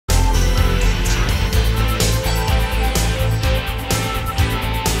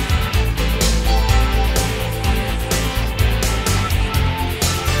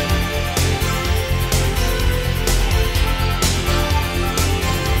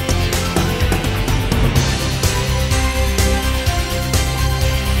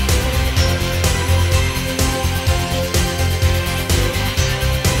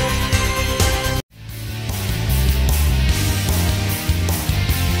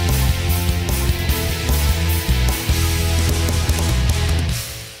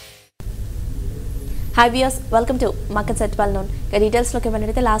Hi viewers, welcome to Market Set Well Known. Details look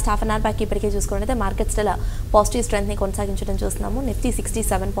at last half an hour back the market still positive strength ni konsaginchadam chustunnamo. Nifty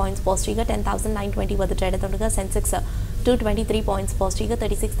 67 points positive ga 10,920 వద్ద trade అవుతుండగా Sensex 223 points positive ga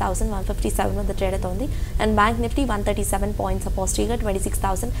 36,157 వద్ద trade అవుతుంది and Bank Nifty 137 points positive ga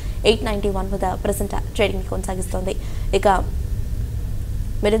 26,891 వద్ద present trading కొనసాగిస్తుంది. ఇక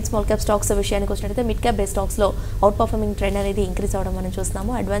mid and small cap stocks విషయానికి వచ్చినట్లయితే mid cap base stocks లో అవుట్ పర్ఫార్మింగ్ ట్రెండ్ అనేది ఇంక్రీజ్ అవడం మనం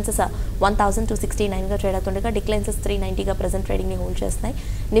చూస్తున్నాము. అడ్వాన్సెస్ 1269 గా ట్రేడ్ అవుతుండగా డిక్లైన్సెస్ 390 గా ప్రెజెంట్ ట్రేడింగ్ ని హోల్డ్ చేస్తున్నాయి.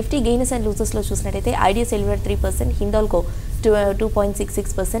 నిఫ్టీ గెయిన్స్ అండ్ లూజెస్ లో చూసినట్లయితే IDS elevate 3%, Hindalco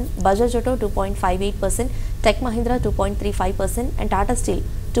 2.66%, Bajaj auto 2.58%, tech Mahindra 2.35% and Tata steel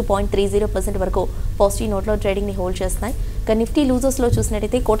 2.30% వరకు పాజిటివ్ నోట్ లో ట్రేడింగ్ ని హోల్డ్ చేస్తున్నాయి. ఇక నిఫ్టీ లూజర్స్ లో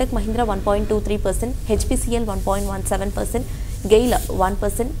చూసినట్లయితే Kotak Mahindra 1.23%, HPCL 1.17%, GAIL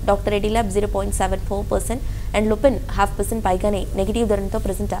 1%, doctor Reddy lab 0.74% and Lupin 0.5% పైగానే నెగిటివ్ ధరలతో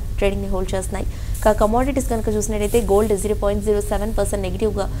ప్రెజెంట్ ట్రేడింగ్ ని హోల్డ్ చేస్తున్నాయి. ఇక కమోడిటీస్ కనుక చూసినట్లయితే గోల్డ్ 0.07%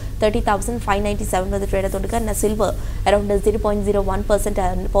 నెగిటివ్ గా 30,597 వద్ద ట్రేడ్ అవుతుండగా సిల్వర్ అరౌండ్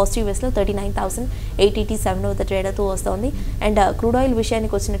 0.01% పాజిటివ్ వేస్ లో 39,887 వద్ద ట్రేడ్ అవుతూ వస్తుంది. అండ్ క్రూడ్ ఆయిల్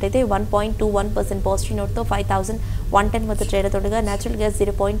విషయానికి వచ్చినట్లయితే 1.21% పాజిటివ్ నోట్ తో 5,110 వద్ద ట్రేడ్ అవుతుండగా నేచురల్ గ్యాస్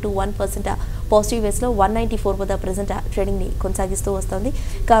 0.21% పాజిటివ్ వేస్ లో 194 వద్ద ప్రెజెంట్ ట్రేడింగ్ ని కొనసాగిస్తూ వస్తుంది.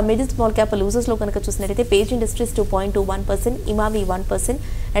 ఇక మిడ్ స్మాల్ క్యాప్ లూజర్స్ లో కనుక చూసినట్లయితే page industries 2.21%, Emami 1%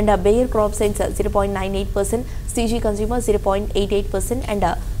 and Bayer crop science 0.98%, సిజీ consumer 0.88% and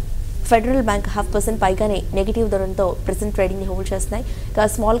federal bank 0.5% పైగానే నెగిటివ్ ధరలతో ప్రెజెంట్ ట్రేడింగ్ ని హోల్డ్ చేస్తున్నాయి. ఇక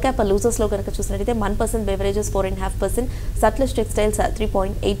స్మాల్ క్యాప్ లూజర్స్ లో కనుక చూసినట్లయితే 1% beverages 4.5%, Sutlej textiles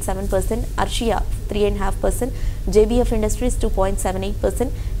 3.87%, Arshiya 3.5%, JBF industries 2.78%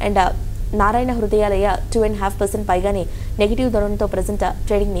 and Narayana Hrudayalaya 2.5% పైగానే నెగిటివ్ ధరలతో ప్రెజెంట్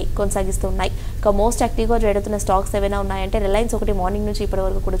ట్రేడింగ్ ని కొనసాగిస్తున్నాయి. ఇక మోస్ట్ యాక్టివ్గా ట్రేడ్ అవుతున్న స్టాక్స్ ఏమైనా ఉన్నాయంటే రిలయన్స్ ఒకటి మార్నింగ్ నుంచి ఇప్పటి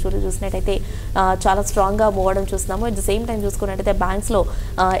వరకు కూడా చూసినట్టయితే చాలా స్ట్రాంగ్గా మూవ్ అవడం చూస్తున్నాము. అట్ ద సేమ్ టైం చూసుకున్నట్టయితే బ్యాంక్స్లో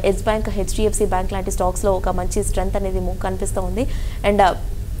ఎస్ బ్యాంక్, హెచ్డిఎఫ్సి బ్యాంక్ లాంటి స్టాక్స్లో ఒక మంచి స్ట్రెంత్ అనేది మూవ్ కనిపిస్తూ ఉంది. అండ్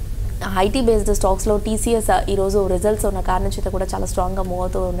ఐటీ బేస్డ్ స్టాక్స్లో టీసీఎస్ ఈరోజు రిజల్ట్స్ ఉన్న కారణం చేత కూడా చాలా స్ట్రాంగ్గా మూవ్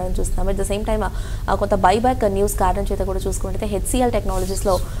అవుతూ ఉండడం చూస్తున్నాం. అట్ ద సేమ్ టైమ్ కొంత బైబ్యాక్ న్యూస్ కారణం చేత కూడా చూసుకుంటే హెచ్సిఎల్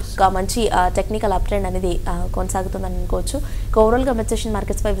టెక్నాలజీస్లో ఒక మంచి టెక్నికల్ అప్ ట్రెండ్ అనేది కొనసాగుతుందని అనుకోవచ్చు. ఓవరాల్గా మెచ్యూషన్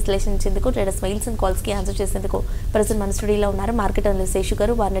మార్కెట్స్పై విశ్లేషించేందుకు ట్రేడర్స్ మెయిల్స్ అండ్ కాల్స్కి ఆన్సర్ చేసేందుకు ప్రజెంట్ మన స్టూడియోలో ఉన్నారు మార్కెట్ అనలిస్ట్ శేషు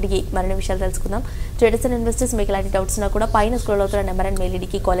గారు. వారిని అడిగి మరిన్ని విషయాలు తెలుసుకుందాం. ట్రేడర్స్ అండ్ ఇన్వెస్టర్స్ మీకు ఎలాంటి డౌట్స్ ఉన్నా కూడా పైన స్క్రోల్ అవుతున్న నెంబర్ అండ్ మెయిల్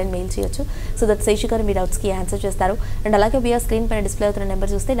ఐడికి కాల్ అండ్ మెయిల్ చేయొచ్చు. సో దట్ శేషు గారు మీ డౌట్స్కి ఆన్సర్ చేస్తారు. అండ్ అలాగే వీఆర్ స్క్రీన్ పైన డిస్ప్లే అవుతున్న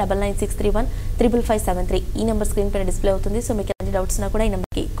నెంబర్ చూస్తే 9963155573 ఈ నెంబర్ స్క్రీన్ పైన డిస్ప్లే అవుతుంది. సో మీకు ఎలాంటి డౌట్స్ ఉన్నా కూడా ఈ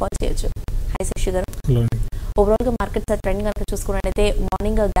నెంబర్కి కాల్ చేయొచ్చు. హాయ్ శేషు గారు. ఓవరాల్గా మార్కెట్స్ ట్రెండ్ కనుక చూసుకున్నట్లయితే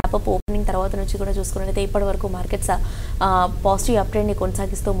మార్నింగ్ గ్యాప్ అప్ ఓపెనింగ్ తర్వాత నుంచి కూడా చూసుకున్నట్లయితే ఇప్పటి వరకు మార్కెట్స్ పాజిటివ్ అప్ ట్రెండ్ని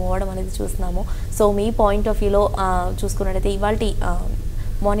కొనసాగిస్తూ మూవ్ అవడం అనేది చూస్తున్నాము. సో మీ పాయింట్ ఆఫ్ వ్యూలో చూసుకున్నట్లయితే ఇవాళ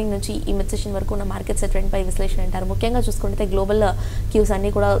మార్నింగ్ నుంచి ఈ మిడ్ సెషన్ వరకు ఉన్న మార్కెట్స్ ట్రెండ్ పై విశ్లేషణ అంటారు. ముఖ్యంగా చూసుకుంటే గ్లోబల్ క్యూస్ అన్నీ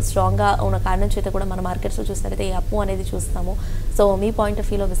కూడా స్ట్రాంగ్గా ఉన్న కారణం చేత కూడా మన మార్కెట్స్లో చూసినట్లయితే ఈ అప్పు అనేది చూస్తున్నాము. సో మీ పాయింట్ ఆఫ్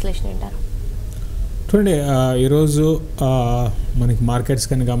వ్యూలో విశ్లేషణ అంటారు. చూడండి, ఈరోజు మనకి మార్కెట్స్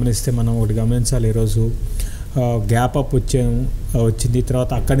కానీ గమనిస్తే మనం ఒకటి గమనించాలి. ఈరోజు గ్యాప్ అప్ వచ్చింది.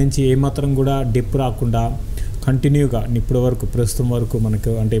 తర్వాత అక్కడి నుంచి ఏమాత్రం కూడా డిప్ రాకుండా కంటిన్యూగా ఇప్పటి వరకు ప్రస్తుతం వరకు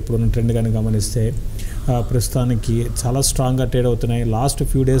మనకు అంటే ఇప్పుడున్న ట్రెండ్ కానీ గమనిస్తే ప్రస్తుతానికి చాలా స్ట్రాంగ్గా ట్రేడ్ అవుతున్నాయి. లాస్ట్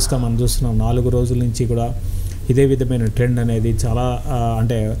ఫ్యూ డేస్గా మనం చూస్తున్నాం 4 రోజుల నుంచి కూడా ఇదే విధమైన ట్రెండ్ అనేది చాలా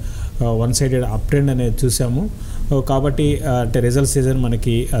అంటే వన్ సైడెడ్ అప్ ట్రెండ్ అనేది చూసాము. కాబట్టి అంటే రిజల్ట్ సీజన్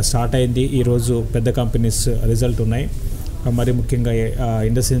మనకి స్టార్ట్ అయింది. ఈరోజు పెద్ద కంపెనీస్ రిజల్ట్ ఉన్నాయి. మరి ముఖ్యంగా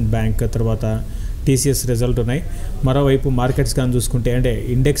ఇండస్ఇండ్ బ్యాంక్, తర్వాత టీసీఎస్ రిజల్ట్ ఉన్నాయి. మరోవైపు మార్కెట్స్ కానీ చూసుకుంటే అంటే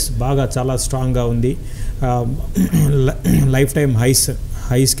ఇండెక్స్ బాగా చాలా స్ట్రాంగ్గా ఉంది. లైఫ్ టైం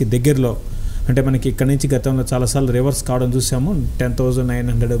హైస్కి దగ్గరలో అంటే మనకి ఇక్కడ నుంచి గతంలో చాలాసార్లు రివర్స్ కావడం చూసాము.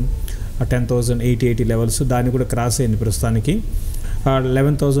 10,900, 10,880 లెవెల్స్ దాన్ని కూడా క్రాస్ అయింది. ప్రస్తుతానికి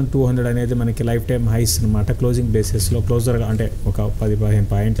 11,200 అనేది మనకి లైఫ్ టైం హైస్ అనమాట. క్లోజింగ్ బేసిస్లో క్లోజర్గా అంటే ఒక 10-15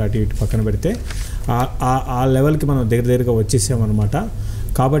 పాయింట్లు అటు ఇటు పక్కన పెడితే ఆ లెవెల్కి మనం దగ్గరగా వచ్చేసామన్నమాట.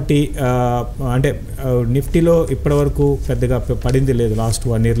 కాబట్టి అంటే నిఫ్టీలో ఇప్పటివరకు పెద్దగా పడింది లేదు లాస్ట్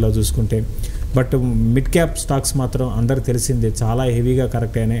 1 ఇయర్లో చూసుకుంటే. బట్ మిడ్ క్యాప్ స్టాక్స్ మాత్రం అందరికి తెలిసిందే చాలా హెవీగా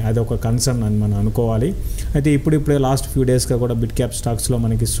కరెక్ట్ అయినాయి. అది ఒక కన్సర్న్ అని మనం అనుకోవాలి. అయితే ఇప్పుడే లాస్ట్ ఫ్యూ డేస్గా కూడా మిడ్ క్యాప్ స్టాక్స్లో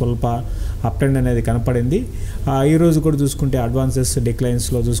మనకి స్వల్ప అప్ ట్రెండ్ అనేది కనపడింది. ఈరోజు కూడా చూసుకుంటే అడ్వాన్సెస్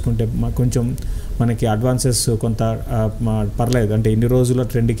డిక్లైన్స్లో చూసుకుంటే కొంచెం మనకి అడ్వాన్సెస్ కొంత పర్లేదు. అంటే ఇన్ని రోజుల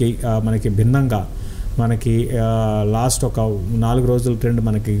ట్రెండ్కి మనకి భిన్నంగా మనకి లాస్ట్ ఒక 4 రోజుల ట్రెండ్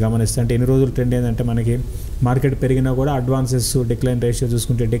మనకి గమనిస్తే అంటే ఎన్ని రోజుల ట్రెండ్ ఏంటంటే మనకి మార్కెట్ పెరిగినా కూడా అడ్వాన్సెస్ డిక్లైన్ రేషియో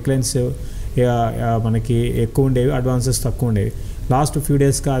చూసుకుంటే డిక్లైన్స్ మనకి ఎక్కువ ఉండేవి, అడ్వాన్సెస్ తక్కువ ఉండేవి. లాస్ట్ ఫ్యూ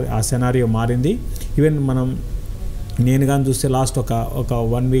డేస్గా ఆ సెనారియో మారింది. ఈవెన్ మనం నేను కానీ చూస్తే లాస్ట్ ఒక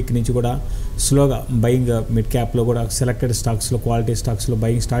 1 వీక్ నుంచి కూడా స్లోగా బయింగ్ మిడ్ క్యాప్లో కూడా సెలెక్టెడ్ స్టాక్స్లో క్వాలిటీ స్టాక్స్లో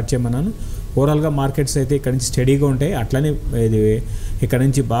బయింగ్ స్టార్ట్ చేయమన్నాను. ఓవరాల్గా మార్కెట్స్ అయితే ఇక్కడ నుంచి స్టడీగా ఉంటాయి, అట్లనే ఇది ఇక్కడ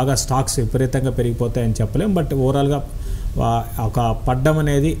నుంచి బాగా స్టాక్స్ విపరీతంగా పెరిగిపోతాయని చెప్పలేం. బట్ ఓవరాల్గా ఒక పడ్డం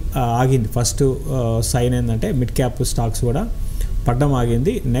అనేది ఆగింది. ఫస్ట్ సైన్ ఏంటంటే మిడ్ క్యాప్ స్టాక్స్ కూడా పడ్డం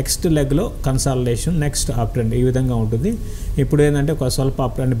ఆగింది. Next లెగ్లో consolidation, next up trend ఈ విధంగా ఉంటుంది. ఇప్పుడు ఏంటంటే ఒక స్వల్ప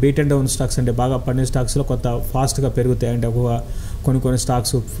up trend, beat and down stocks అంటే బాగా పడిన స్టాక్స్లో కొంత ఫాస్ట్గా పెరుగుతాయి. అంటే కొన్ని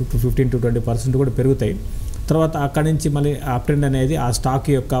స్టాక్స్ 15 to 20% కూడా పెరుగుతాయి. తర్వాత అక్కడి నుంచి మళ్ళీ అప్ ట్రెండ్ అనేది ఆ స్టాక్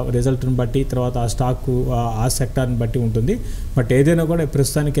యొక్క రిజల్ట్ని బట్టి, తర్వాత ఆ స్టాక్ ఆ సెక్టార్ని బట్టి ఉంటుంది. బట్ ఏదైనా కూడా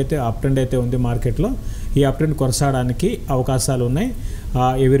ప్రస్తుతానికైతే అప్ ట్రెండ్ అయితే ఉంది మార్కెట్లో. ఈ అప్ ట్రెండ్ కొనసాగడానికి అవకాశాలు ఉన్నాయి.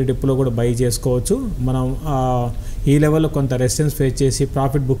 ఎవరి డిప్లో కూడా బై చేసుకోవచ్చు. మనం ఈ లెవెల్లో కొంత రెసిస్టెన్స్ ఫేస్ చేసి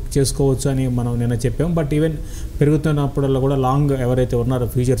ప్రాఫిట్ బుక్ చేసుకోవచ్చు అని మనం నిన్న చెప్పాము. బట్ ఈవెన్ పెరుగుతున్నప్పుడల్లా కూడా లాంగ్ ఎవరైతే ఉన్నారో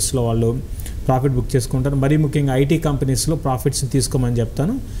ఫ్యూచర్స్లో వాళ్ళు ప్రాఫిట్ బుక్ చేసుకుంటారు. మరీ ముఖ్యంగా ఐటీ కంపెనీస్లో ప్రాఫిట్స్ని తీసుకోమని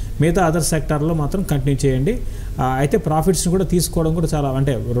చెప్తాను. మిగతా అదర్ సెక్టార్లో మాత్రం కంటిన్యూ చేయండి. అయితే ప్రాఫిట్స్ని కూడా తీసుకోవడం కూడా చాలా,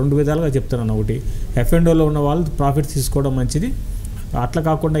 అంటే 2 విధాలుగా చెప్తున్నాను. ఒకటి F&Oలో ఉన్న వాళ్ళు ప్రాఫిట్స్ తీసుకోవడం మంచిది. అట్లా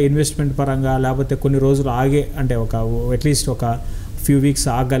కాకుండా ఇన్వెస్ట్మెంట్ పరంగా లేకపోతే కొన్ని రోజులు ఆగే, అంటే అట్లీస్ట్ ఒక ఫ్యూ వీక్స్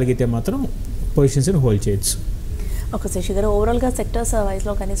ఆగగలిగితే మాత్రం పొజిషన్స్ని హోల్డ్ చేయొచ్చు. ఓకే శశి గారు, ఓవరాల్గా సెక్టర్స్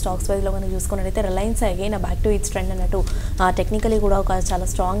వైజ్లో కానీ స్టాక్స్ వైజ్లో కానీ చూసుకున్నట్టయితే Reliance again back to it's trend అన్నట్టు టెక్నికలీ కూడా ఒక చాలా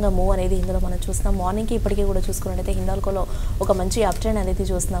స్ట్రాంగ్ మూవ్ అనేది ఇందులో మనం చూస్తున్నాం. మార్నింగ్కి ఇప్పటికీ కూడా చూసుకున్నట్టయితే హిందాల్కోలో ఒక మంచి అప్ ట్రెండ్ అనేది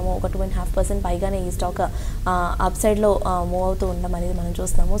చూస్తున్నాము. ఒక 2.5% పైగానే ఈ స్టాక్ అప్ సైడ్లో మూవ్ అవుతూ ఉండడం అనేది మనం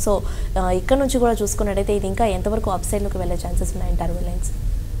చూస్తున్నాము. సో ఇక్కడ నుంచి కూడా చూసుకున్నట్టయితే ఇది ఇంకా ఎంతవరకు అప్ సైడ్లోకి వెళ్ళే ఛాన్సెస్ ఉన్నాయంటారు రిలయన్స్?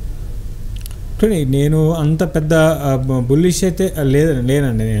 నేను అంత పెద్ద బుల్లిష్ అయితే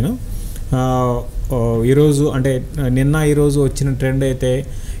లేనండి. నేను ఈరోజు అంటే నిన్న ఈరోజు వచ్చిన ట్రెండ్ అయితే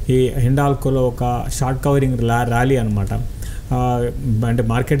ఈ హిండాల్కోలో ఒక షార్ట్ కవరింగ్ ర్యాలీ అనమాట. అంటే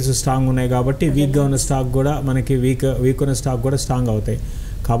మార్కెట్స్ స్ట్రాంగ్ ఉన్నాయి కాబట్టి వీక్గా ఉన్న స్టాక్ కూడా మనకి వీక్ ఉన్న స్టాక్ కూడా స్ట్రాంగ్ అవుతాయి.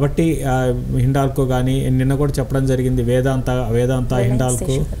 కాబట్టి హిండాల్కో కానీ నిన్న కూడా చెప్పడం జరిగింది, వేదాంత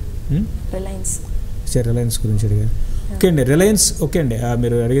హిండాల్కో రిలయన్స్ గురించి అడిగారు. ఓకే అండి, రిలయన్స్ ఓకే అండి.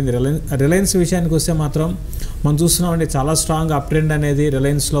 మీరు అడిగింది రిలయన్స్ విషయానికి వస్తే మాత్రం మనం చూస్తున్నామండి చాలా స్ట్రాంగ్ అప్ ట్రెండ్ అనేది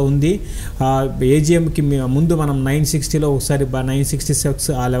రిలయన్స్లో ఉంది. ఏజిఎంకి ముందు మనం 960లో ఒకసారి 966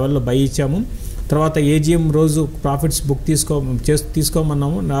 ఆ లెవెల్లో బై ఇచ్చాము. తర్వాత ఏజిఎం రోజు ప్రాఫిట్స్ బుక్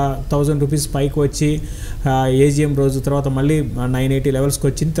తీసుకోమన్నాము. 1000 రూపీస్ పైకి వచ్చి ఏజిఎం రోజు తర్వాత మళ్ళీ 980 లెవెల్స్కి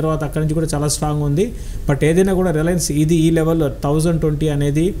వచ్చింది. తర్వాత అక్కడి నుంచి కూడా చాలా స్ట్రాంగ్ ఉంది. బట్ ఏదైనా కూడా రిలయన్స్ ఈ లెవెల్ 1020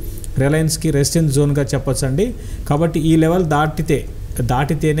 అనేది రిలయన్స్కి రెసిస్టెన్స్ జోన్గా చెప్పొచ్చు అండి. కాబట్టి ఈ లెవెల్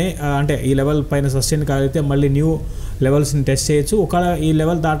దాటితేనే అంటే ఈ లెవెల్ పైన సస్టైన్ కాగలిగితే మళ్ళీ న్యూ లెవెల్స్ని టెస్ట్ చేయొచ్చు. ఒకవేళ ఈ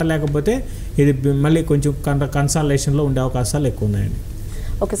లెవెల్ దాటలేకపోతే ఇది మళ్ళీ కొంచెం కన్సాలిడేషన్లో ఉండే అవకాశాలు ఎక్కువ ఉన్నాయండి.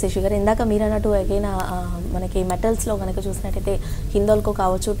 ఓకే శశి గారు, ఇందాక మీరు అన్నట్టు అగైన్ మనకి మెటల్స్లో కనుక చూసినట్టయితే హిందాల్కో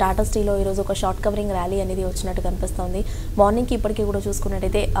కావచ్చు, టాటా స్టీల్లో ఈరోజు ఒక షార్ట్ కవరింగ్ ర్యాలీ అనేది వచ్చినట్టు కనిపిస్తుంది. మార్నింగ్కి ఇప్పటికీ కూడా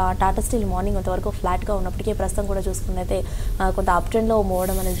చూసుకున్నట్టయితే టాటా స్టీల్ మార్నింగ్ అంతవరకు ఫ్లాట్గా ఉన్నప్పటికీ ప్రస్తుతం కూడా చూసుకున్నట్టయితే కొంత అప్ ట్రెండ్లో మూవ్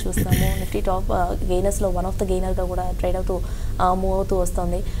అవడం అనేది చూస్తున్నాము. Nifty top గెయినర్స్లో one of the గెయినర్గా కూడా ట్రేడ్ అవుతూ మూవ్ అవుతూ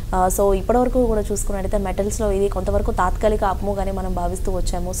వస్తుంది. సో ఇప్పటివరకు కూడా చూసుకున్నట్టయితే మెటల్స్లో ఇది కొంతవరకు తాత్కాలిక అప్మూవ్గానే మనం భావిస్తూ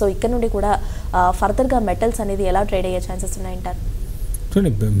వచ్చాము. సో ఇక్కడ నుండి కూడా ఫర్దర్గా మెటల్స్ అనేది ఎలా ట్రేడ్ అయ్యే ఛాన్సెస్ ఉన్నాయంటారు?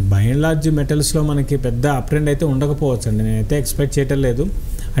 చూడండి, బై అండ్ లార్జ్ మెటల్స్లో మనకి పెద్ద అప్ ట్రెండ్ అయితే ఉండకపోవచ్చు అండి. నేనైతే ఎక్స్పెక్ట్ చేయటం లేదు.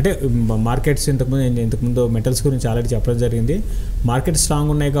 అంటే మార్కెట్స్ ఇంతకుముందు మెటల్స్ గురించి ఆల్రెడీ చెప్పడం జరిగింది. మార్కెట్ స్ట్రాంగ్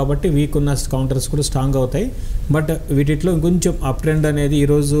ఉన్నాయి కాబట్టి వీక్ ఉన్న కౌంటర్స్ కూడా స్ట్రాంగ్ అవుతాయి. బట్ వీటిలో కొంచెం అప్ ట్రెండ్ అనేది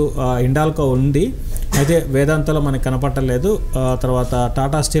ఈరోజు హిండాల్కో ఉంది, అయితే వేదాంతలో మనకు కనపట్టలేదు. తర్వాత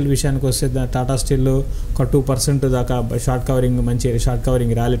టాటా స్టీల్ విషయానికి వస్తే టాటా స్టీల్ ఒక 2% దాకా మంచి షార్ట్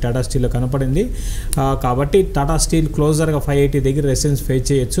కవరింగ్ ర్యాలీ టాటా స్టీల్లో కనపడింది. కాబట్టి టాటా స్టీల్ క్లోజర్గా 580 దగ్గర రెసిస్టెన్స్ ఫేస్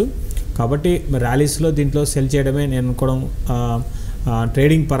చేయొచ్చు. కాబట్టి ర్యాలీస్లో దీంట్లో సెల్ చేయడమే నేను అనుకోవడం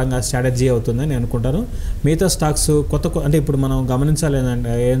ట్రేడింగ్ పరంగా స్ట్రాటజీ అవుతుందని నేను అనుకుంటాను. మిగతా స్టాక్స్ అంటే ఇప్పుడు మనం గమనించాలి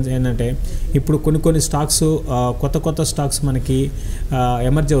ఏంటంటే ఇప్పుడు కొన్ని స్టాక్స్ కొత్త స్టాక్స్ మనకి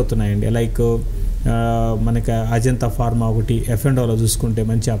ఎమర్జ్ అవుతున్నాయండి. లైక్ మనకి అజంతా ఫార్మా ఒకటి, F&Oలో చూసుకుంటే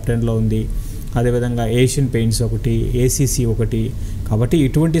మంచి అప్ ట్రెండ్లో ఉంది. అదేవిధంగా ఏషియన్ పెయింట్స్ ఒకటి, ఏసీసీ ఒకటి. కాబట్టి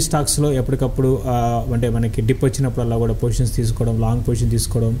ఇటువంటి స్టాక్స్లో ఎప్పటికప్పుడు అంటే మనకి డిప్ వచ్చినప్పుడల్లా కూడా పొజిషన్స్ తీసుకోవడం, లాంగ్ పొజిషన్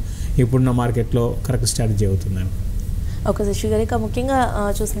తీసుకోవడం ఇప్పుడున్న మార్కెట్లో కరెక్ట్ స్ట్రాటజీ అవుతుందని. ఓకే శశి గారు, ఇక ముఖ్యంగా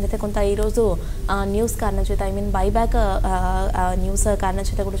చూసినట్లయితే కొంత ఈరోజు న్యూస్ కారణం చేత బైబ్యాక్ న్యూస్ కారణం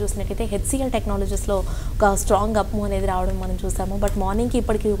చేత కూడా చూసినట్లయితే హెచ్సిఎల్ టెక్నాలజీస్లో ఒక స్ట్రాంగ్ అప్ మూవ్ అనేది రావడం మనం చూసాము. బట్ మార్నింగ్కి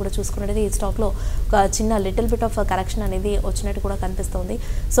ఇప్పటికీ కూడా చూసుకున్నట్టయితే ఈ స్టాక్లో ఒక చిన్న లిటిల్ బిట్ ఆఫ్ కరెక్షన్ అనేది వచ్చినట్టు కూడా కనిపిస్తుంది.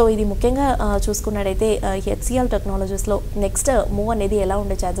 సో ఇది ముఖ్యంగా చూసుకున్నట్టయితే హెచ్సిఎల్ టెక్నాలజీస్లో నెక్స్ట్ మూవ్ అనేది ఎలా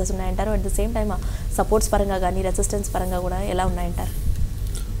ఉండే chances ఉన్నాయంటారు? At the same time supports పరంగా కానీ రెసిస్టెన్స్ పరంగా కూడా ఎలా ఉన్నాయంటారు?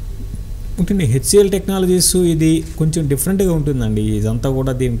 ఉంటుంది హెచ్సిఎల్ టెక్నాలజీస్ ఇది కొంచెం డిఫరెంట్గా ఉంటుందండి. ఇదంతా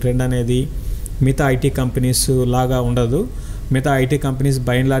కూడా దీని ట్రెండ్ అనేది మిగతా ఐటీ కంపెనీస్ లాగా ఉండదు. మిగతా IT companies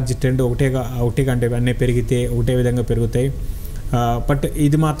by and large trend ఒకటే కంటే అన్నీ పెరిగితే ఒకటే విధంగా పెరుగుతాయి. బట్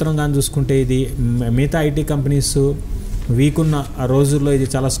ఇది మాత్రం కానీ చూసుకుంటే ఇది మిగతా ఐటీ కంపెనీస్ వీక్ ఉన్న రోజుల్లో ఇది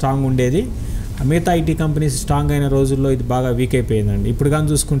చాలా స్ట్రాంగ్ ఉండేది. మిగతా ఐటీ కంపెనీస్ స్ట్రాంగ్ అయిన రోజుల్లో ఇది బాగా వీక్ అయిపోయిందండి. ఇప్పుడు కానీ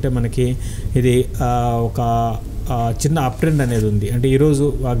చూసుకుంటే మనకి ఇది ఒక చిన్న అప్ ట్రెండ్ అనేది ఉంది. అంటే ఈరోజు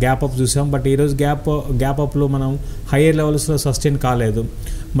గ్యాప్ అప్ చూసాం, బట్ ఈరోజు గ్యాప్ అప్లో మనం హయ్యర్ లెవెల్స్లో సస్టైన్ కాలేదు.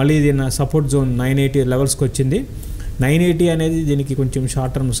 మళ్ళీ ఇది సపోర్ట్ జోన్ 980 లెవెల్స్కి వచ్చింది. 980 అనేది దీనికి కొంచెం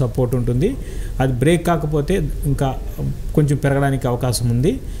షార్ట్ టర్మ్ సపోర్ట్ ఉంటుంది. అది బ్రేక్ కాకపోతే ఇంకా కొంచెం పెరగడానికి అవకాశం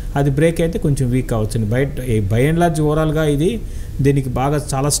ఉంది. అది బ్రేక్ అయితే కొంచెం వీక్ అవ్వచ్చు. బై అండ్ లార్జ్ ఓవరాల్గా ఇది దీనికి బాగా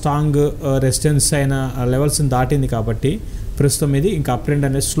చాలా స్ట్రాంగ్ రెసిస్టెన్స్ అయిన లెవెల్స్ని దాటింది కాబట్టి ప్రస్తుతం ఇది ఇంకా అప్ ట్రెండ్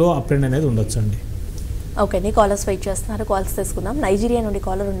అనేది స్లో అప్ ట్రెండ్ అనేది ఉండొచ్చు అండి. ఓకే అండి, కాలర్స్ వెయిట్ చేస్తున్నారు. కాల్స్ తీసుకుందాం. నైజీరియా నుండి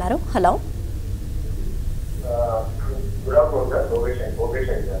కాలర్ ఉన్నారు. హలో,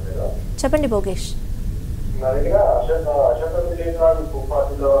 చెప్పండి భోగేష్.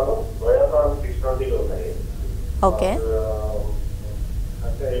 ఓకే,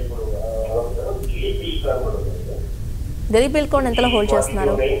 దిలీప్ బిల్కోన్ ఎంతలో హోల్డ్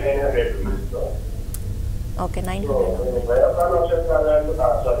చేస్తున్నారు? ఓకే, 900.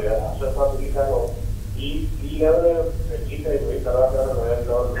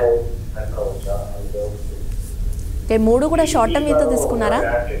 ఓకే, మూడు కూడా షార్ట్ టర్మ్ మీతో తీసుకున్నారా?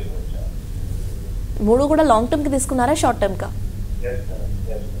 మూడు కూడా లాంగ్ టర్మ్కి తీసుకున్నారా, షార్ట్ టర్మ్కా?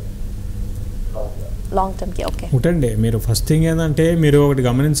 లాంగ్ టర్మ్కి. ఓకే, ఒకటండి. మీరు ఫస్ట్ థింగ్ ఏంటంటే మీరు ఒకటి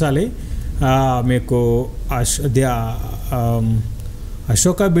గమనించాలి. మీకు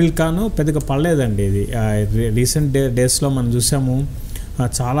అశోక బిల్కాను పెద్దగా పడలేదండి. ఇది రీసెంట్ డేస్లో మనం చూసాము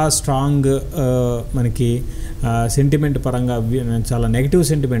చాలా స్ట్రాంగ్ మనకి సెంటిమెంట్ పరంగా చాలా నెగిటివ్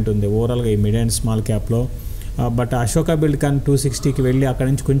సెంటిమెంట్ ఉంది ఓవరాల్గా ఈ mid and small క్యాప్లో. But Ashoka బిల్కాన్ 260కి వెళ్ళి అక్కడ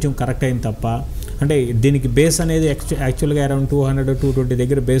నుంచి కొంచెం కరెక్ట్ అయింది తప్ప, అంటే దీనికి బేస్ అనేది యాక్చువల్గా అరౌండ్ 200-220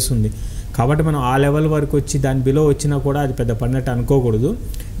 దగ్గర బేస్ ఉంది. కాబట్టి మనం ఆ లెవెల్ వరకు వచ్చి దాని బిలో వచ్చినా కూడా అది పెద్ద పడినట్టు అనుకోకూడదు.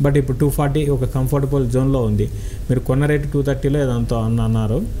 బట్ ఇప్పుడు 240 ఒక కంఫర్టబుల్ జోన్లో ఉంది. మీరు కొన్న రేటు 230లో ఏదంతా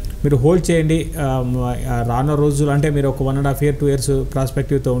అన్నారు. మీరు హోల్డ్ చేయండి. రానున్న రోజులు అంటే మీరు ఒక 1.5 year 2 years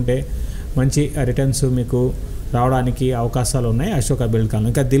ప్రాస్పెక్టివ్తో ఉంటే మంచి రిటర్న్స్ మీకు రావడానికి అవకాశాలు ఉన్నాయి అశోక బిల్కాన్.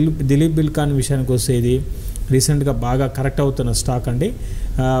 ఇంకా దిలీప్ బిల్కాన్ విషయానికి వస్తే ఇది రీసెంట్గా బాగా కరెక్ట్ అవుతున్న స్టాక్ అండి.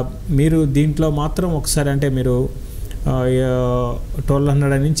 మీరు దీంట్లో మాత్రం ఒకసారి అంటే మీరు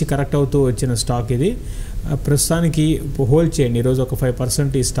 1200 నుంచి కరెక్ట్ అవుతూ వచ్చిన స్టాక్ ఇది. ప్రస్తుతానికి హోల్డ్ చేయండి. ఈరోజు ఒక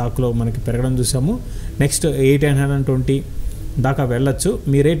 5% ఈ స్టాక్లో మనకి పెరగడం చూసాము. నెక్స్ట్ 820 దాకా వెళ్ళొచ్చు.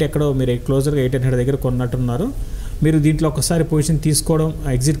 మీ రేట్ ఎక్కడో మీరు క్లోజర్గా 800 దగ్గర కొన్నట్టున్నారు. మీరు దీంట్లో ఒకసారి పొజిషన్ తీసుకోవడం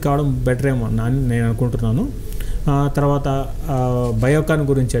ఎగ్జిట్ కావడం బెటర్ ఏమో నేను అనుకుంటున్నాను. తర్వాత బయోకాన్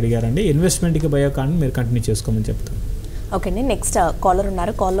గురించి అడిగారండి. ఇన్వెస్ట్మెంట్కి బయోకాన్ మీరు కంటిన్యూ చేసుకోమని చెప్తాను. ఓకే అండి, నెక్స్ట్ కాలర్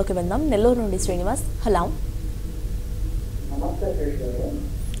ఉన్నారు. కాల్లోకి వెళ్దాం. నెల్లూరు నుండి శ్రీనివాస్. హలో,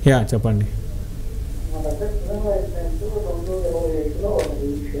 యా చెప్పండి.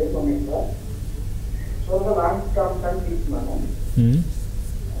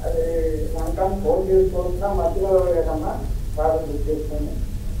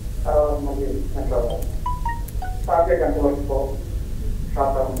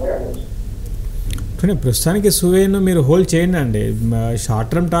 ప్రస్తుతానికి సువేను మీరు హోల్డ్ చేయండి అండి. షార్ట్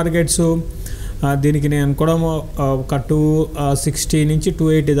టర్మ్ టార్గెట్స్ దీనికి నేను అనుకోవడం ఒక 260 నుంచి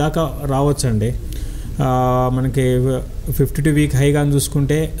 280 దాకా రావచ్చండి. మనకి 52 వీక్ హైగా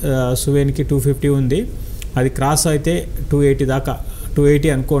చూసుకుంటే సువేన్కి 250 ఉంది. అది క్రాస్ అయితే 280 దాకా 280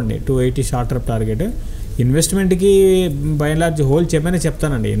 అనుకోండి. 280 short term target. ఇన్వెస్ట్మెంట్కి by and large hold చేయమని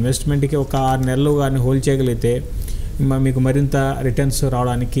చెప్తానండి. ఇన్వెస్ట్మెంట్కి ఒక 6 నెలలు కానీ హోల్డ్ చేయగలిగితే మీకు మరింత రిటర్న్స్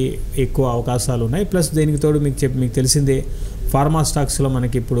రావడానికి ఎక్కువ అవకాశాలు ఉన్నాయి. ప్లస్ దీనికి తోడు మీకు తెలిసిందే ఫార్మా స్టాక్స్లో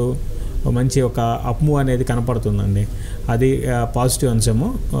మనకి ఇప్పుడు మంచి ఒక అప్మూవ్ అనేది కనపడుతుందండి. అది పాజిటివ్ అంశము.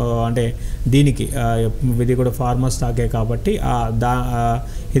 అంటే దీనికి ఇది కూడా ఫార్మా స్టాకే కాబట్టి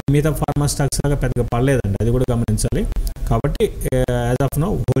ఇది మిగతా ఫార్మా స్టాక్స్ లాగా పెద్దగా పడలేదండి. అది కూడా గమనించాలి. కాబట్టి యాజ్ ఆఫ్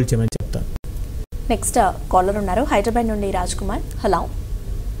నౌ హోల్డ్ చేయమని చెప్తాను. నెక్స్ట్ కాలర్ ఉన్నారు. హైదరాబాద్ నుండి రాజ్ కుమార్. హలో,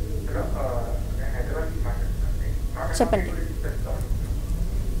 చెప్పండి.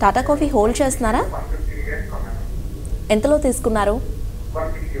 టాటా కాఫీ హోల్డ్ చేస్తున్నారా? ఎంతలో తీసుకున్నారు?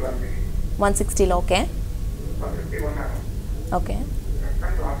 160లో. ఓకే ఓకే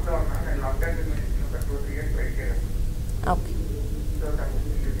ఓకే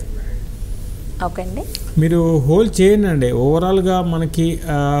ఓకే అండి, మీరు హోల్డ్ చేయండి అండి. ఓవరాల్గా మనకి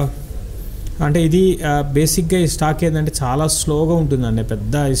అంటే ఇది బేసిక్గా ఈ స్టాక్ ఏంటంటే చాలా స్లోగా ఉంటుందండి.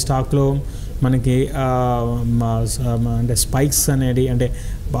 పెద్ద ఈ స్టాక్లో మనకి అంటే స్పైక్స్ అనేది అంటే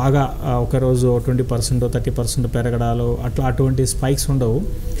బాగా ఒకరోజు 20% 30% పెరగడాలు అటువంటి స్పైక్స్ ఉండవు.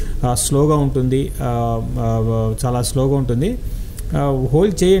 స్లోగా ఉంటుంది, చాలా స్లోగా ఉంటుంది.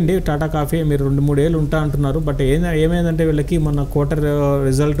 హోల్డ్ చేయండి టాటా కాఫీ. మీరు 2-3 ఏళ్ళు ఉంటా అంటున్నారు, బట్ ఏమైందంటే వీళ్ళకి మొన్న క్వార్టర్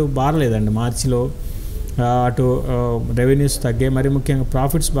రిజల్ట్ బాగలేదండి. మార్చిలో అటు రెవెన్యూస్ తగ్గాయి, మరి ముఖ్యంగా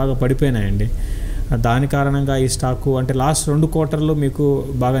ప్రాఫిట్స్ బాగా పడిపోయినాయండి. దాని కారణంగా ఈ స్టాకు అంటే లాస్ట్ 2 క్వార్టర్లు మీకు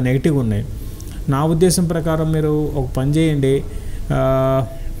బాగా నెగిటివ్ ఉన్నాయి. నా ఉద్దేశం ప్రకారం మీరు ఒక పని చేయండి,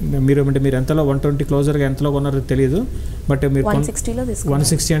 మీరు ఎంతలో 120 క్లోజర్గా ఎంతలో కొన్నారో తెలియదు, బట్ మీరు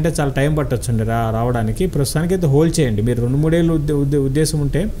 160 అంటే చాలా టైం పట్టొచ్చండి రావడానికి. ప్రస్తుతానికి అయితే హోల్డ్ చేయండి. మీరు 2-3 ఏళ్ళు ఉద్దేశం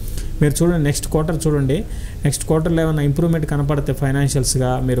ఉంటే మీరు చూడండి, నెక్స్ట్ క్వార్టర్ చూడండి, నెక్స్ట్ క్వార్టర్లో ఏమైనా ఇంప్రూవ్మెంట్ కనపడితే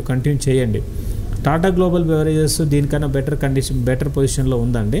ఫైనాన్షియల్స్గా మీరు కంటిన్యూ చేయండి. టాటా గ్లోబల్ బెవరేజెస్ దీనికన్నా బెటర్ పొజిషన్లో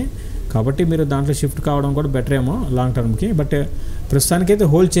ఉందండి, కాబట్టి మీరు దాంట్లో షిఫ్ట్ కావడం కూడా బెటర్ ఏమో లాంగ్ టర్మ్కి. బట్ ప్రస్తుతానికైతే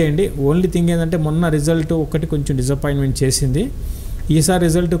హోల్డ్ చేయండి. ఓన్లీ థింగ్ ఏంటంటే మొన్న రిజల్ట్ ఒకటి కొంచెం డిసప్పాయింట్మెంట్ చేసింది. ఈసారి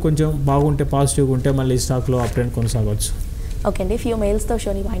రిజల్ట్ కొంచెం బాగుంటే, పాజిటివ్గా ఉంటే మళ్ళీ ఈ స్టాక్లో అప్ ట్రెండ్ కొనసాగవచ్చు. ఓకే అండి, ఫ్యూ మెయిల్స్తో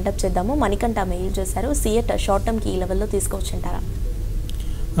షోని వైండప్ చేద్దాము. మణికంఠ మెయిల్ చేశారు, సిఎట్ షార్ట్ టర్మ్కి ఈ లెవెల్లో తీసుకోవచ్చు అంటారా?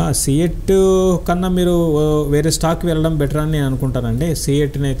 సిఎట్ కన్నా మీరు వేరే స్టాక్కి వెళ్ళడం బెటర్ అని నేను అనుకుంటానండి.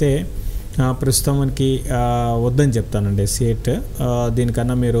 సిఎట్ని అయితే ప్రస్తుతం మనకి వద్దని చెప్తానండి. సిఎట్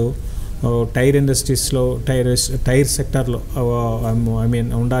దీనికన్నా మీరు టైర్ ఇండస్ట్రీస్లో టైర్ సెక్టర్లో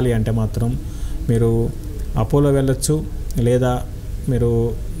ఉండాలి అంటే మాత్రం మీరు అపోలో వెళ్ళొచ్చు, లేదా మీరు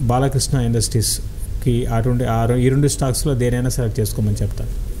బాలకృష్ణ ఇండస్ట్రీస్కి ఈ 2 స్టాక్స్లో దేనైనా సెలెక్ట్ చేసుకోమని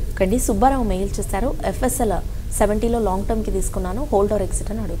చెప్తాను. కండి సుబ్బారావు మెయిల్ చేస్తారు, ఎఫ్ఎస్ఎల్ 70లో లాంగ్ టర్మ్కి తీసుకున్నాను, హోల్డ్ ఆర్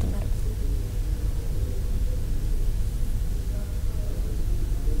ఎగ్జిట్ అని అడుగుతున్నారు.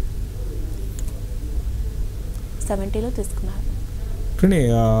 తీసుకున్నారు కానీ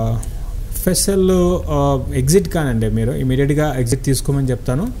ఎఫ్ఎస్ఎల్ ఎగ్జిట్ కానండి, మీరు ఇమీడియట్గా ఎగ్జిట్ తీసుకోమని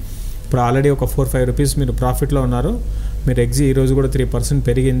చెప్తాను. ఇప్పుడు ఆల్రెడీ ఒక 4-5 రూపీస్ మీరు ప్రాఫిట్లో ఉన్నారు. మీరు ఈరోజు కూడా 3%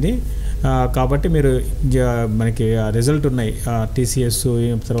 పెరిగింది, కాబట్టి మీరు మనకి రిజల్ట్ ఉన్నాయి. టీసీఎస్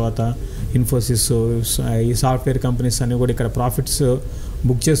తర్వాత ఇన్ఫోసిస్, ఈ సాఫ్ట్వేర్ కంపెనీస్ అన్నీ కూడా ఇక్కడ ప్రాఫిట్స్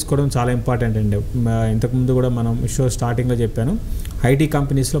బుక్ చేసుకోవడం చాలా ఇంపార్టెంట్ అండి. ఇంతకుముందు కూడా మనం షో స్టార్టింగ్లో చెప్పాను, ఐటీ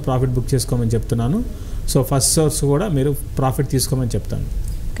కంపెనీస్లో ప్రాఫిట్ బుక్ చేసుకోమని చెప్తున్నాను. సో ఫస్ట్ సోర్స్ కూడా మీరు ప్రాఫిట్ తీసుకోమని చెప్తాను.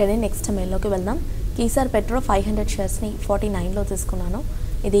 ఓకే, నెక్స్ట్ మెయిల్లోకి వెళ్దాం. కీసార్ పెట్రో 500 షేర్స్ని 49లో తీసుకున్నాను,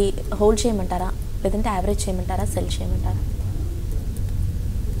 ఇది హోల్డ్ చేయమంటారా, లేదంటే యావరేజ్ చేయమంటారా, సెల్ చేయమంటారా?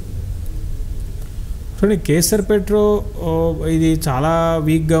 చూడండి, కేసర్ పెట్రో ఇది చాలా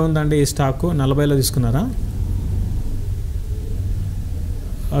వీక్గా ఉందండి. ఈ స్టాకు 40లో తీసుకున్నారా?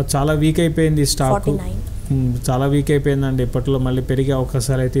 చాలా వీక్ అయిపోయింది ఈ స్టాక్, చాలా వీక్ అయిపోయిందండి. ఇప్పట్లో మళ్ళీ పెరిగే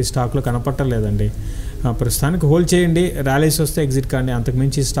అవకాశాలు అయితే ఈ స్టాక్లో కనపట్టలేదండి. ప్రస్తుతానికి హోల్డ్ చేయండి, ర్యాలీస్ వస్తే ఎగ్జిట్ కాండి.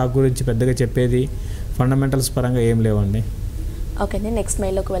 అంతకుమించి ఈ స్టాక్ గురించి పెద్దగా చెప్పేది ఫండమెంటల్స్ పరంగా ఏం లేవండి. ఓకే అండి, నెక్స్ట్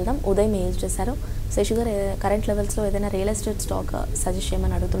మెయిల్లోకి వెళ్దాం. ఉదయ్ మెయిల్ చేశారు, శశి గారు కరెంట్ లెవెల్స్లో ఏదైనా రియల్ ఎస్టేట్ స్టాక్ సజెస్ట్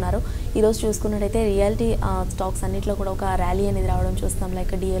చేయమని అడుగుతున్నారు. ఈరోజు చూసుకున్నట్టయితే రియాలిటీ స్టాక్స్ అన్నింటిలో కూడా ఒక ర్యాలీ అనేది రావడం చూస్తున్నాం.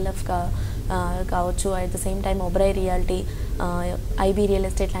 లైక్ డిఎల్ఎఫ్ కావచ్చు, at the same time Oberoi reality, IB real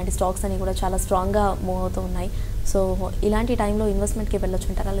estate లాంటి స్టాక్స్ అన్ని కూడా చాలా స్ట్రాంగ్గా మూవ్ అవుతూ ఉన్నాయి. సో ఇలాంటి టైంలో ఇన్వెస్ట్మెంట్కి వెళ్ళొచ్చు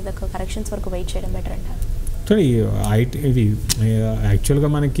అంటారా, లేదా కరెక్షన్స్ వరకు వెయిట్ చేయడం బెటర్ అంటారా? ఇవి యాక్చువల్గా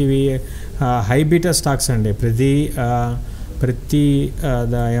మనకి ఇవి హై బీటా స్టాక్స్ అండి. ప్రతి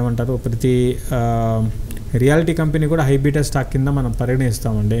ఏమంటారు, ప్రతి రియాలిటీ కంపెనీ కూడా హై బీటా స్టాక్ కింద మనం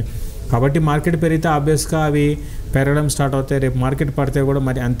పరిగణిస్తామండి. కాబట్టి మార్కెట్ పెరిగితే ఆబ్వియస్గా అవి పెరగడం స్టార్ట్ అవుతాయి. రేపు మార్కెట్ పడితే కూడా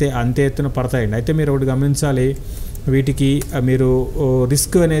మరి అంతే ఎత్తున పడతాయండి. అయితే మీరు ఒకటి గమనించాలి, వీటికి మీరు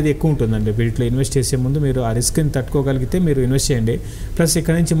రిస్క్ అనేది ఎక్కువ ఉంటుందండి. వీటిలో ఇన్వెస్ట్ చేసే ముందు మీరు ఆ రిస్క్ని తట్టుకోగలిగితే మీరు ఇన్వెస్ట్ చేయండి. ప్లస్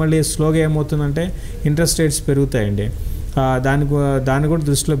ఇక్కడ నుంచి మళ్ళీ స్లోగా ఏమవుతుందంటే ఇంట్రెస్ట్ రేట్స్ పెరుగుతాయండి. దాన్ని కూడా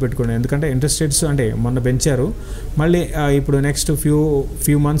దృష్టిలో పెట్టుకోండి. ఎందుకంటే ఇంట్రెస్ట్ రేట్స్ అంటే మొన్న పెంచారు, మళ్ళీ ఇప్పుడు నెక్స్ట్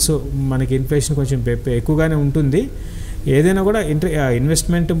ఫ్యూ మంత్స్ మనకి ఇన్ఫ్లేషన్ కొంచెం ఎక్కువగానే ఉంటుంది. ఏదైనా కూడా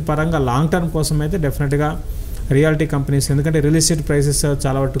ఇన్వెస్ట్మెంట్ పరంగా లాంగ్ టర్మ్ కోసం అయితే డెఫినెట్గా రియాలిటీ కంపెనీస్, ఎందుకంటే రియల్ ఎస్టేట్ ప్రైసెస్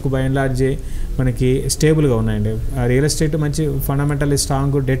చాలా వరకు బై అండ్ లార్జ్ మనకి స్టేబుల్గా ఉన్నాయండి. రియల్ ఎస్టేట్ మంచి ఫండమెంటల్లీ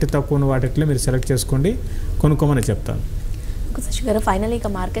స్ట్రాంగ్, డెట్ తక్కువ ఉన్న వాటిలో మీరు సెలెక్ట్ చేసుకోండి, కొనుక్కోమని చెప్తాను. శశి గారు, ఫైనల్ ఇక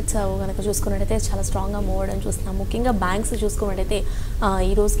మార్కెట్స్ కనుక చూసుకున్నట్టయితే చాలా స్ట్రాంగ్గా మూవ్ అవ్వడం చూస్తున్నాం. ముఖ్యంగా బ్యాంక్స్ చూసుకున్నట్టయితే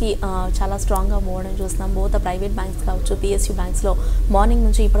ఈ రోజుకి చాలా స్ట్రాంగ్గా మూవ్ అవ్వడం చూస్తున్నాం. బోత్ ప్రైవేట్ బ్యాంక్స్ కావచ్చు, పిఎస్యూ బ్యాంక్స్లో మార్నింగ్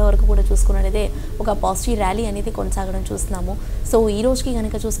నుంచి ఇప్పటి వరకు కూడా చూసుకున్నట్టయితే ఒక పాజిటివ్ ర్యాలీ అనేది కొనసాగడం చూస్తున్నాము. సో ఈ రోజుకి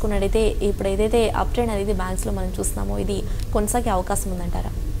కనుక చూసుకున్నట్టయితే ఇప్పుడు ఏదైతే అప్ ట్రెండ్ అనేది బ్యాంక్స్లో మనం చూస్తున్నామో ఇది కొనసాగే అవకాశం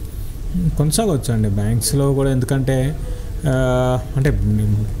ఉందంటారా? కొనసాగవచ్చు అండి బ్యాంక్స్లో కూడా, ఎందుకంటే అంటే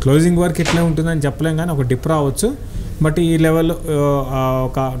క్లోజింగ్ వరకు ఎట్లా ఉంటుందని చెప్పలేం, కానీ ఒక డిప్ రావచ్చు. బట్ ఈ లెవెల్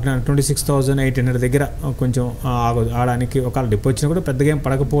ఒక 26,800 దగ్గర కొంచెం ఆడడానికి ఒకవేళ డిప్ వచ్చినా కూడా పెద్దగా ఏం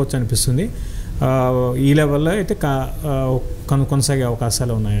పడకపోవచ్చు అనిపిస్తుంది. ఈ లెవెల్లో అయితే కొనసాగే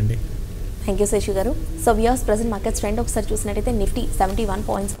అవకాశాలు ఉన్నాయండి. థ్యాంక్ యూ శశి గారు. So viewers, present market trend ఒకసారి చూసినట్టయితే నిఫ్టీ 71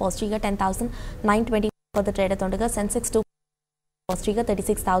 పాయింట్స్ పాజిటివ్గా 10,920 వద్ద ట్రేడ్ అవుతుండగా, సెన్సెక్స్ పాజిటివ్గా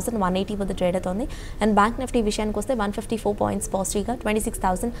 36,180 వద్ద ట్రేడ్ అవుతుంది. అండ్ బ్యాంక్ నిఫ్టీ విషయానికి వస్తే 154 పాయింట్స్ పాజిటివ్గా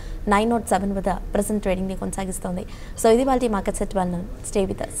 26,907 వద్ద ప్రెసెంట్ ట్రేడింగ్ని కొనసాగిస్తుంది. సో ఇది వాళ్ళ market set 12. Stay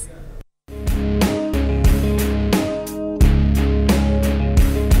with us.